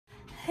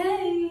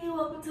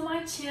welcome to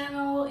my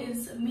channel.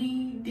 It's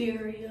me,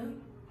 Daria.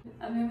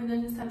 I've never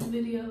done this type of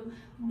video,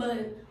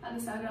 but I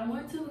decided I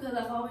wanted to because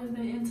I've always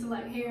been into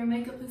like hair and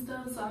makeup and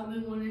stuff, so I've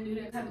been wanting to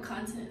do that type of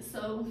content.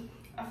 So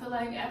I feel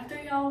like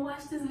after y'all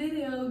watch this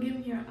video, give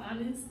me your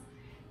honest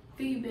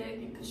feedback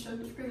and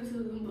constructive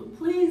criticism, but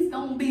please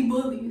don't be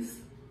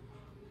bullies.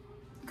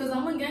 Because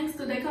I'm a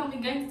gangster, they call me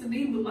Gangsta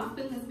B, but my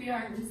feelings be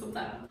hurting me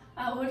sometimes.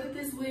 I ordered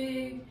this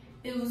wig.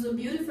 It was a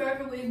Beauty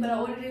Forever wig, but I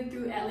ordered it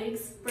through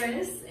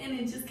Aliexpress, and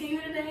it just came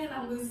here today, and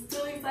I was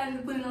so excited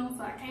to put it on.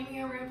 So I came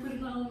here and put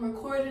it on,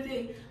 recorded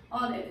it,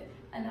 all that,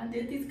 and I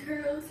did these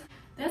curls.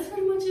 That's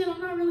pretty much it.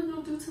 I'm not really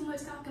gonna do too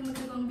much talking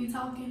because I'm gonna be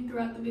talking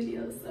throughout the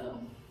video. So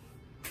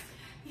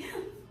yeah,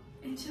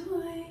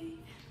 enjoy.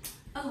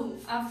 Oh,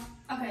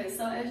 okay.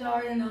 So as y'all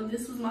already know,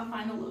 this was my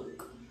final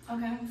look.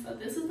 Okay, so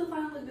this is the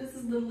final look. This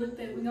is the look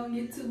that we're gonna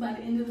get to by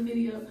the end of the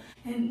video,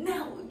 and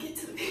now we'll get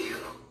to the video.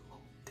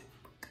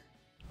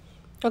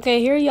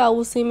 Okay, here y'all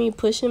will see me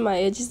pushing my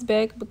edges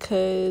back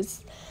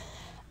because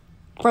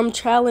from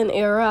trial and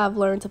error, I've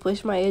learned to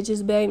push my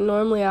edges back.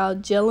 Normally, I'll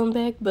gel them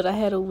back, but I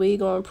had a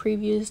wig on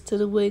previous to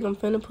the wig I'm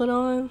finna put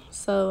on,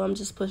 so I'm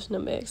just pushing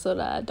them back so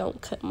that I don't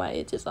cut my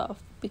edges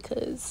off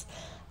because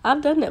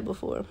I've done that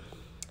before.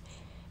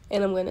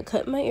 And I'm gonna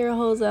cut my ear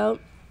holes out.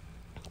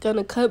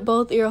 Gonna cut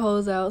both ear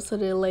holes out so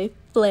they lay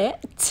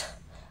flat,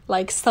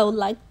 like so,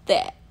 like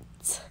that.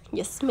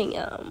 Yes,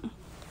 ma'am.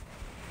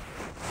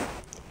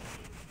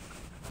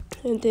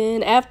 And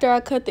then after I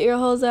cut the ear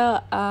holes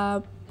out,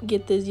 I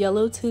get this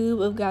yellow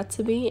tube of Got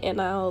To Be, and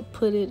I'll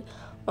put it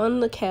on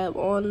the cap,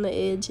 on the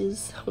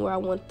edges where I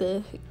want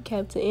the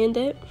cap to end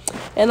at.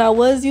 And I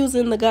was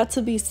using the Got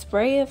To Be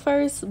spray at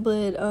first,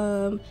 but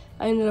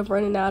I ended up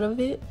running out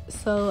of it,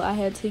 so I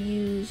had to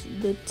use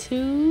the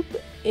tube,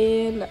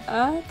 and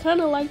I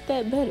kind of like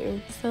that better,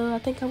 so I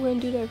think I'm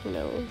going to do that from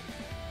now on.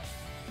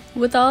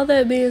 With all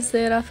that being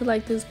said, I feel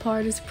like this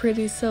part is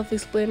pretty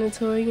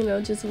self-explanatory, you know,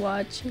 just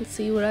watch and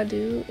see what I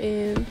do,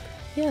 and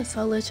yeah,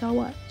 so I'll let y'all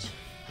watch.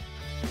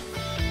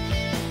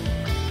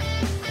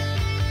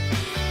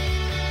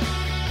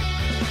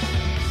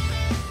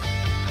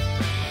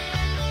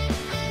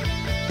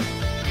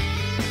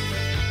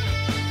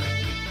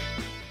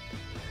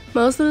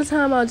 Most of the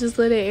time, I'll just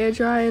let it air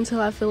dry until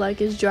I feel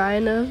like it's dry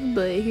enough,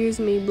 but here's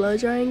me blow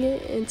drying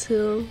it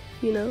until,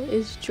 you know,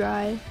 it's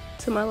dry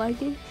to my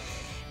liking.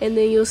 And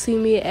then you'll see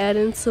me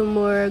adding some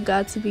more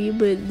Got To Be,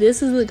 but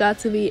this is the Got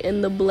To Be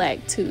in the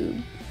black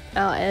tube.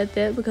 I'll add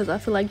that because I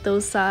feel like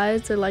those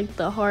sides are like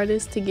the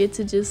hardest to get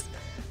to just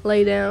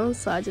lay down,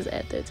 so I just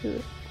add that to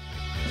it.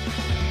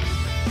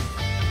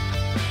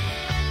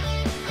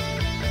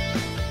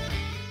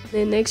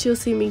 Then next you'll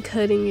see me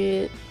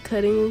cutting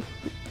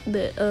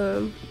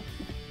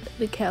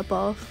the cap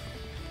off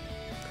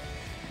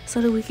so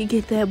that we could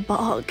get that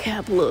bald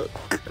cap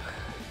look.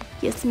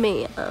 Yes,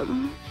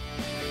 ma'am.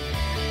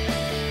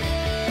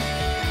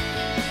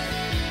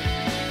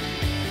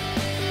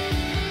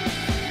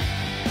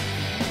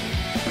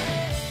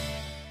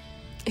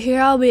 Here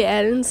I'll be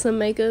adding some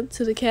makeup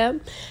to the cap,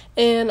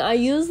 and I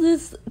use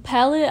this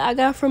palette I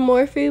got from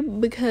Morphe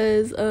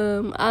because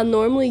I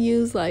normally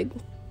use like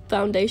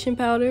foundation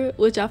powder,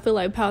 which I feel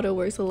like powder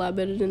works a lot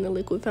better than the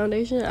liquid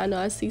foundation. I know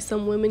I see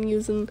some women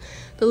using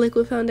the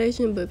liquid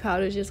foundation, but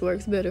powder just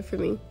works better for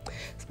me.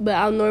 But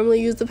I'll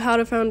normally use the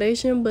powder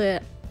foundation,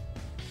 but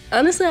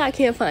honestly I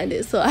can't find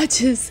it, so I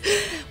just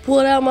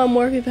pulled out my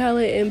Morphe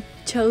palette and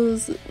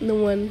chose the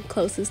one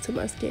closest to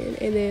my skin.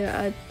 And then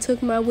I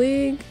took my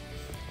wig,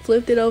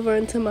 flipped it over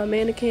into my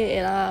mannequin,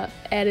 and I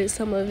added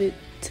some of it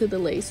to the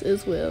lace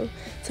as well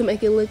to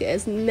make it look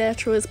as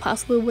natural as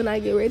possible when I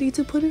get ready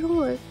to put it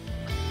on.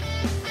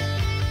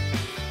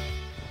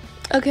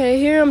 Okay,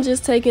 here I'm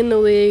just taking the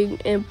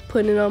wig and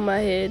putting it on my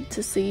head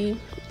to see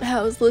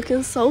how it's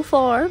looking so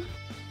far.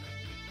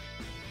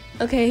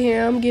 Okay,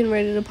 here I'm getting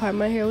ready to part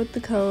my hair with the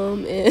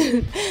comb,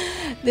 and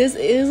this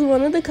is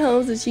one of the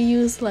combs that you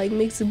use to like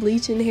mix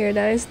bleach and hair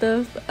dye and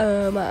stuff.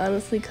 I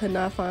honestly could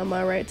not find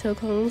my right tail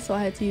comb, so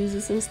I had to use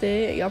this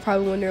instead. Y'all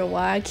probably wondering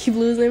why I keep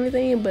losing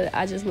everything, but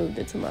I just moved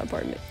into my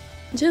apartment.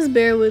 Just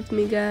bear with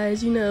me,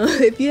 guys. You know,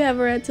 if you have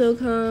a rat tail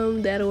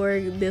comb, that'll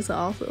work. This will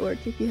also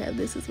work if you have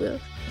this as well.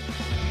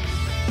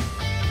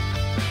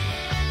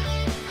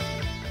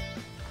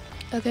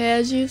 Okay,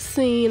 as you've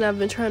seen, I've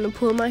been trying to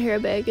pull my hair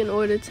back in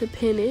order to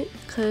pin it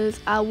because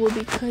I will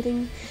be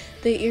cutting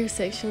the ear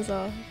sections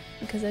off,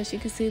 because as you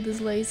can see,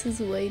 this lace is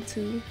way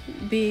too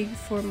big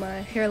for my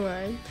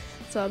hairline,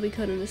 so I'll be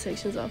cutting the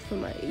sections off for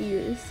my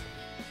ears.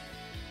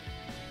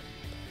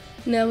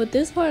 Now with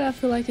this part, I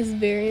feel like it's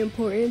very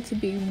important to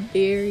be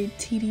very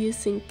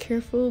tedious and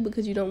careful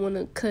because you don't want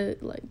to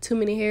cut like too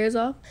many hairs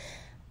off.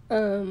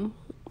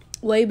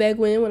 Way back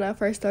when I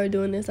first started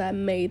doing this, I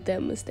made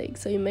that mistake.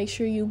 So you make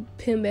sure you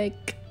pin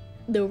back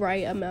the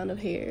right amount of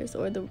hairs,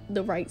 or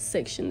the right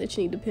section that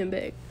you need to pin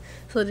back,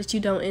 so that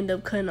you don't end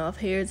up cutting off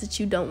hairs that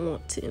you don't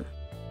want to.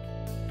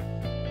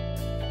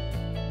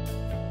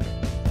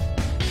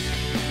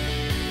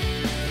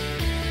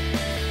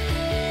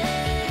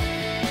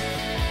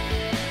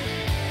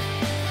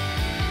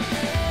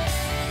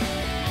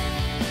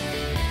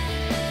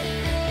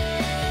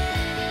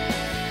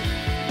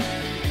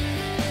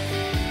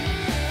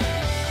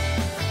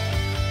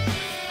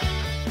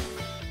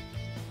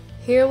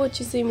 Here what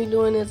you see me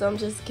doing is I'm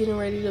just getting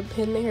ready to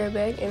pin the hair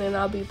back, and then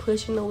I'll be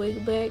pushing the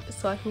wig back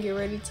so I can get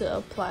ready to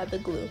apply the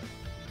glue.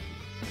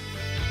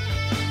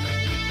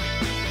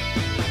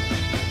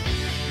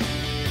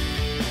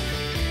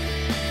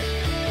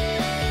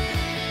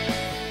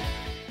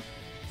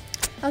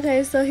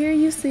 Okay, so here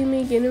you see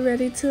me getting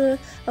ready to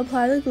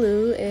apply the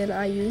glue, and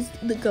I used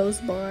the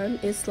Ghost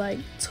Bond. It's like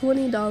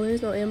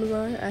 $20 on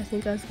Amazon. I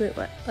think I spent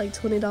like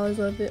 $20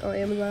 of it on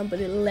Amazon, but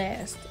it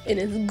lasts and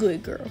it's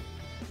good, girl.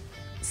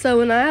 So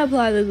when I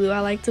apply the glue, I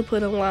like to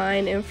put a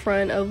line in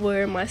front of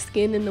where my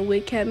skin and the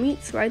wig cap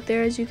meets, right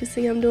there, as you can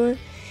see I'm doing.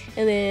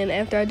 And then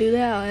after I do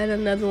that, I'll add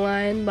another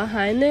line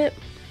behind it.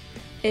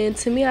 And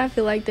to me, I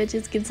feel like that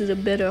just gives it a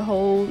better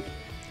hold.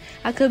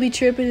 I could be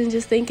tripping and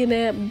just thinking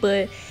that,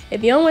 but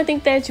if you don't want to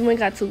think that, you ain't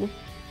got to.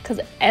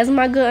 Because as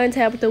my good Aunt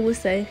Tabitha would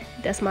say,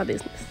 that's my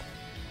business.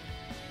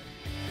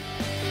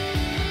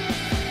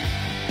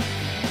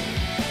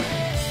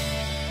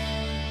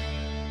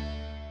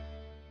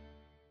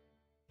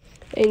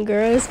 And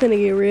girl, it's gonna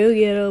get real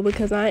ghetto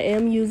because I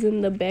am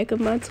using the back of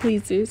my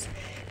tweezers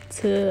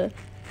to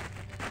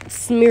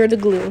smear the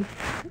glue.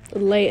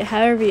 Like,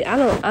 however, I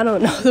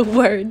don't know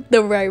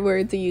the right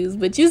word to use,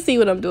 but you see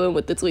what I'm doing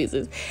with the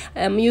tweezers.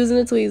 I'm using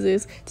the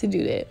tweezers to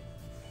do that.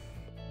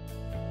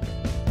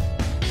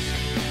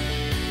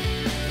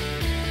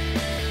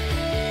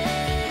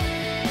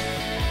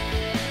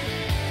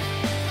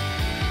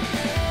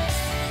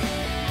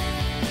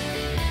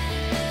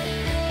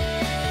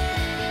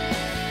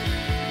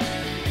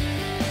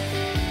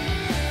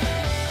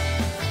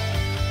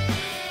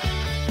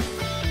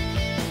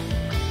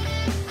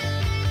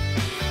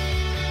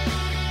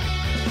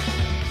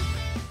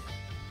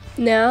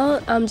 Now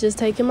I'm just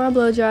taking my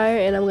blow dryer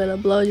and I'm gonna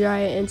blow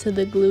dry it until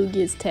the glue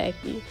gets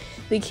tacky.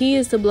 The key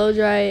is to blow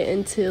dry it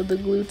until the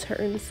glue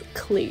turns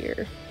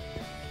clear.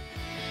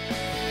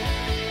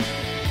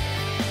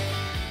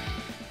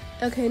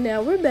 Okay,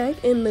 now we're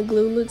back and the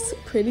glue looks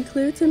pretty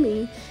clear to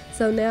me.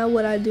 So now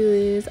what I do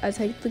is I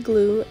take the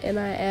glue and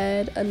I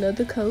add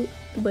another coat,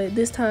 but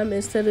this time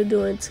instead of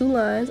doing 2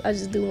 lines, I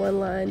just do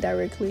 1 line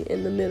directly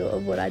in the middle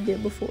of what I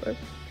did before.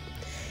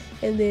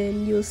 And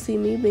then you'll see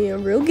me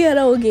being real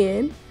ghetto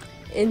again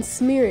and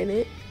smearing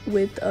it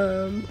with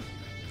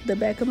the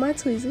back of my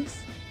tweezers.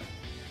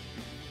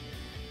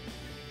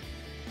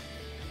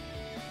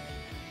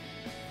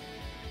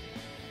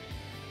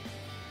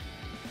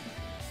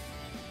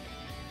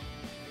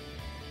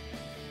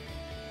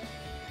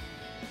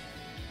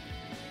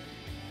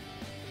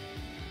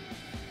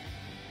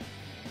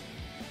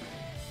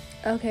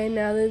 Okay,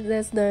 now that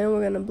that's done,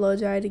 we're gonna blow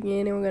dry it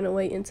again and we're gonna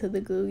wait until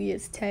the glue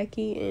gets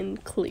tacky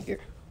and clear.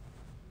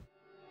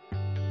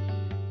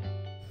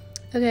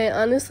 Okay,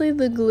 honestly,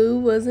 the glue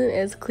wasn't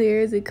as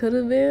clear as it could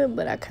have been,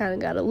 but I kind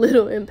of got a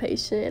little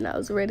impatient and I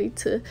was ready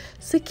to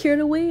secure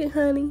the wig,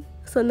 honey.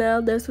 So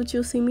now that's what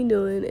you'll see me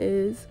doing,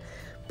 is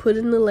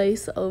putting the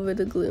lace over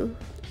the glue.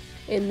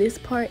 And this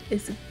part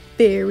is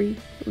very,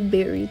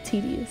 very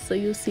tedious. So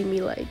you'll see me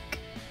like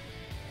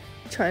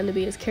trying to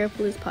be as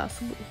careful as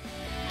possible.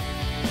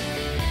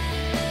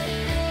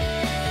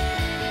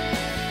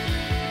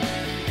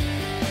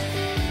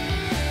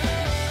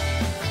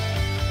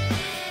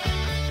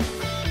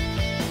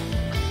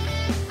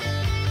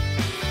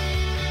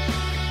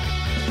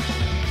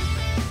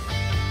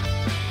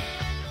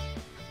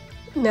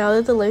 Now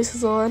that the lace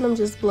is on, I'm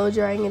just blow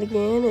drying it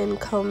again and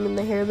combing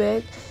the hair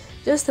back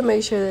just to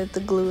make sure that the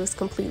glue is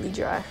completely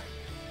dry.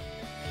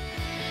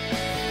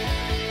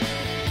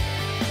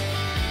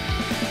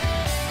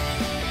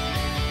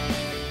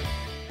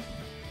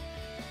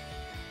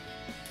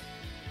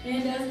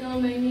 And that's gonna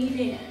make me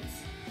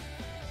dance.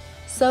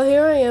 So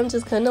here I am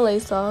just cutting the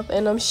lace off,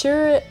 and I'm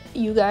sure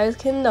you guys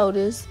can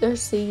notice or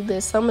see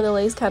that some of the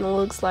lace kind of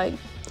looks like,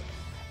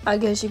 I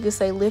guess you could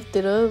say,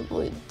 lifted up.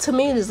 To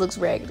me, this looks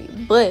raggedy,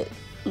 but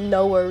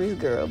no worries,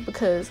 girl,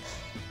 because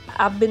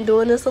I've been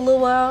doing this a little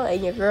while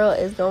and your girl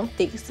is gonna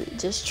fix it.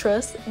 Just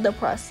trust the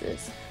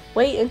process.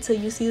 Wait until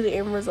you see the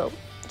end result.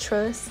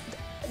 Trust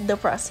the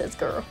process,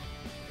 girl.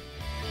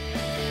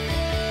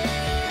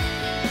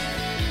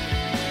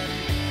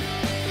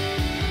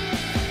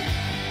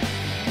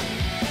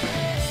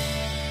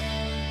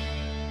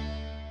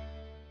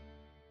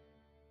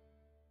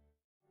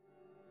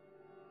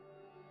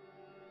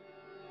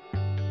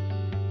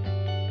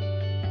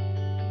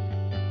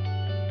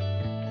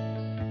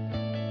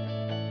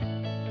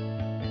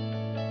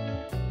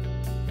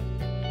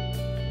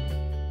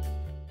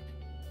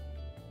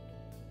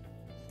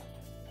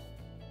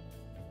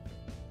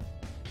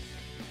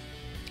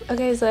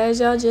 Okay, so as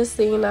y'all just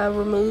seen, I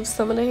removed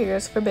some of the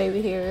hairs for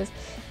baby hairs,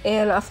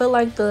 and I feel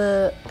like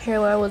the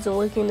hairline wasn't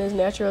looking as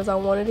natural as I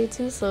wanted it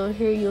to, so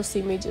here you'll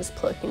see me just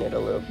plucking it a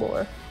little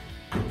more.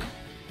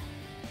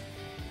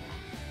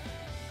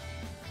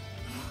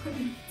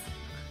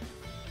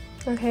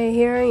 Okay,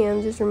 here I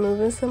am just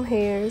removing some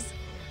hairs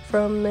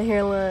from the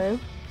hairline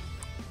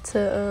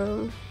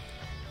to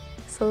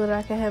so that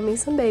I can have me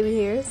some baby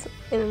hairs,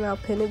 and then I'll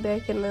pin it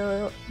back, and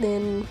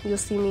then you'll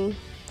see me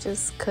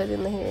just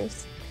cutting the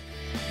hairs.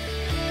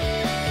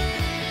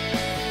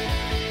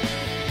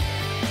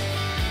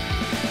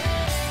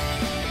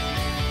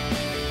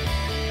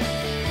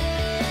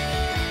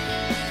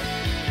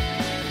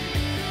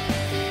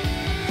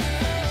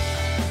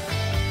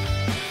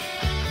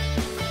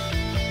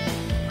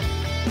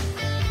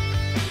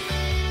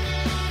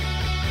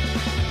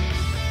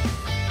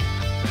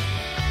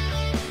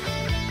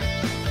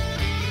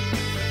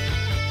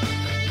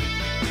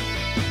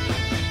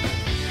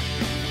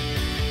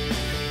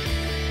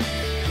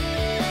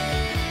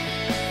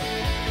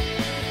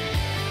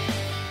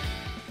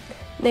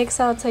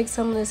 Next, I'll take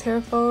some of this hair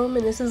foam,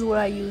 and this is what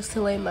I use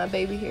to lay my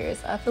baby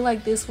hairs. I feel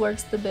like this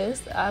works the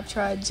best. I've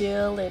tried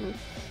gel and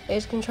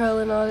edge control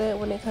and all that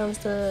when it comes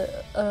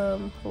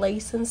to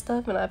lace and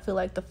stuff, and I feel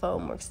like the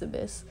foam works the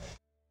best.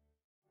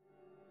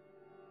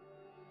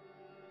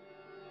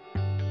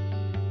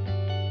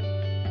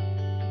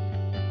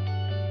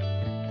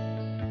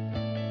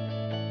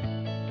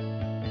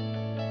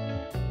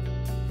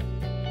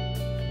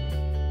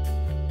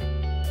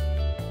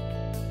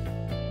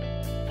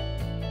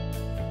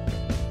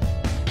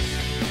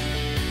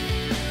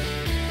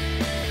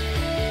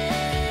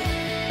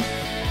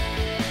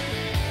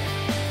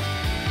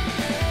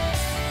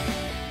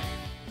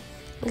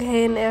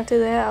 Okay, and after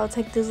that, I'll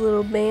take this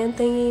little band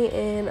thingy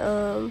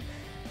and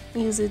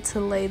use it to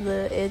lay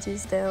the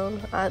edges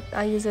down.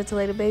 I use it to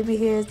lay the baby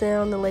hairs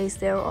down, the lace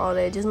down, all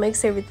that. It just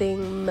makes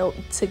everything melt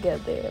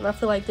together. And I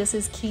feel like this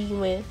is key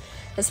when,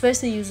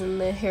 especially using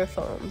the hair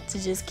foam,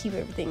 to just keep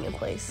everything in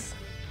place.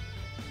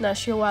 Not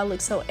sure why I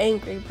look so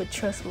angry, but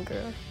trust me,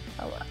 girl,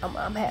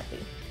 I'm happy.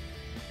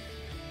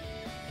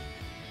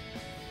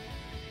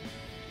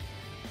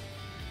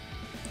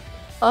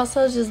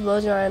 Also, just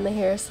blow drying the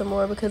hair some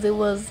more because it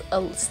was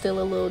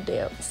still a little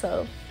damp,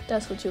 so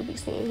that's what you'll be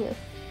seeing here.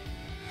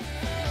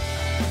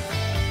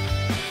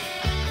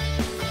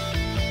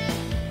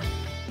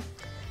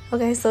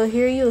 Okay, so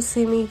here you'll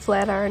see me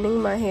flat ironing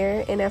my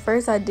hair, and at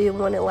first I did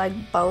want it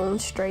like bone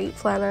straight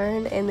flat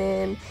iron, and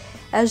then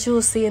as you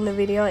will see in the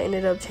video, I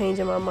ended up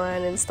changing my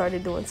mind and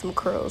started doing some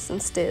curls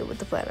instead with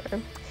the flat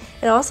iron.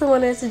 And I also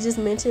wanted to just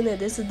mention that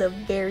this is the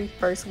very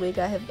first wig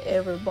I have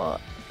ever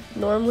bought.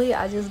 Normally,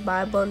 I just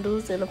buy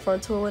bundles in a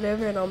frontal or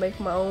whatever, and I'll make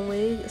my own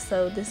wig.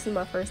 So this is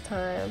my first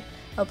time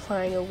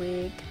applying a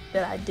wig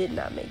that I did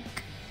not make.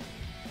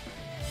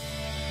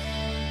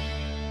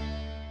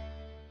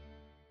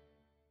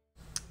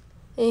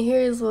 And here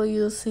is where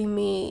you'll see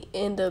me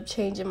end up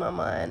changing my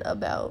mind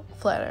about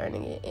flat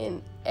ironing it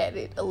and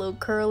added a little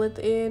curl at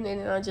the end,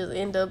 and then I'll just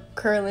end up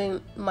curling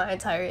my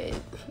entire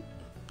head.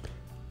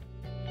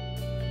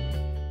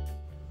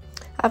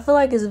 I feel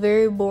like it's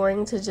very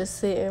boring to just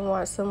sit and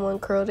watch someone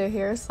curl their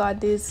hair, so I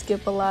did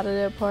skip a lot of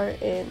that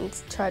part and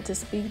tried to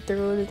speed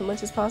through it as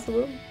much as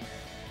possible.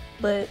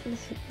 But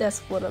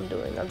that's what I'm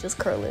doing. I'm just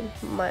curling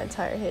my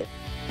entire head.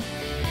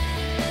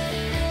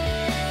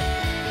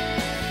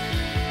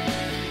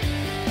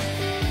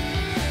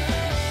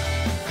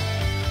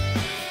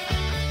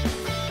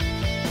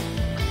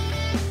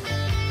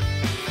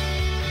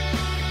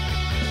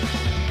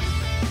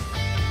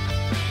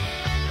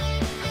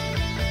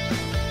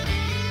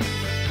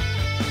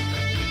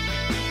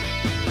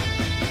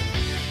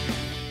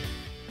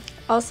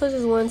 Also,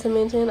 just wanted to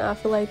mention, I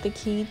feel like the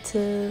key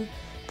to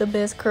the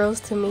best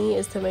curls to me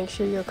is to make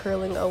sure you're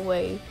curling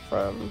away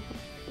from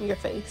your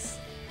face.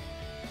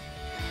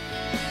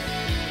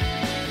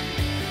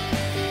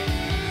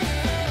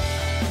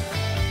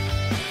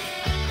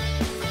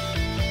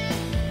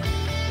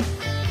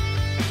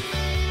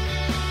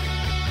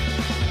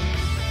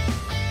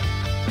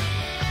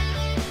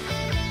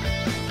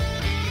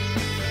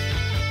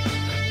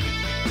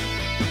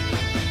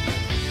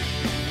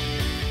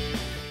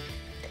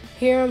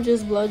 Here I'm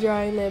just blow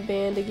drying that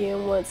band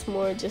again once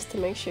more just to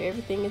make sure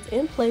everything is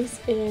in place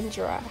and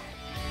dry.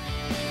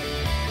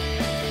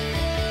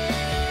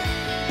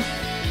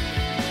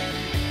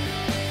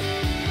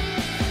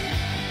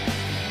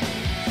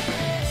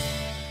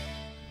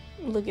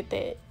 Look at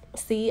that.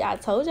 See, I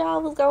told y'all I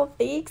was gonna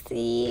fix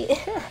it.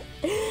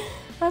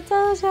 I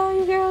told y'all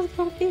you girls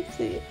gonna fix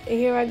it. And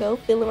here I go,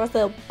 feeling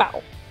myself.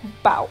 Bow,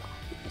 bow.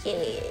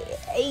 Yeah,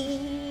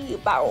 hey,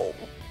 bow.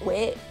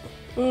 Wet.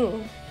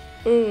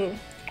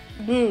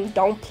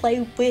 Don't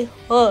play with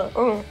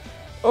her.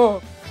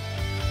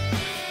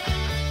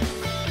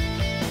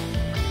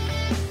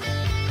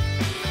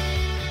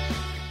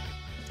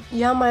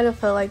 Y'all might have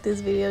felt like this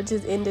video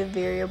just ended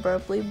very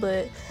abruptly,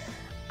 but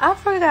I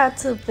forgot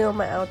to film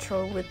my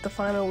outro with the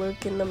final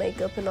look and the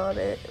makeup and all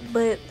that.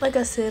 But like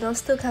I said, I'm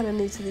still kind of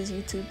new to this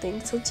YouTube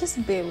thing, so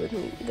just bear with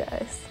me, you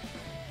guys.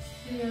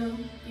 Yeah,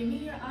 give me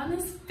your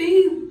honest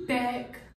feedback.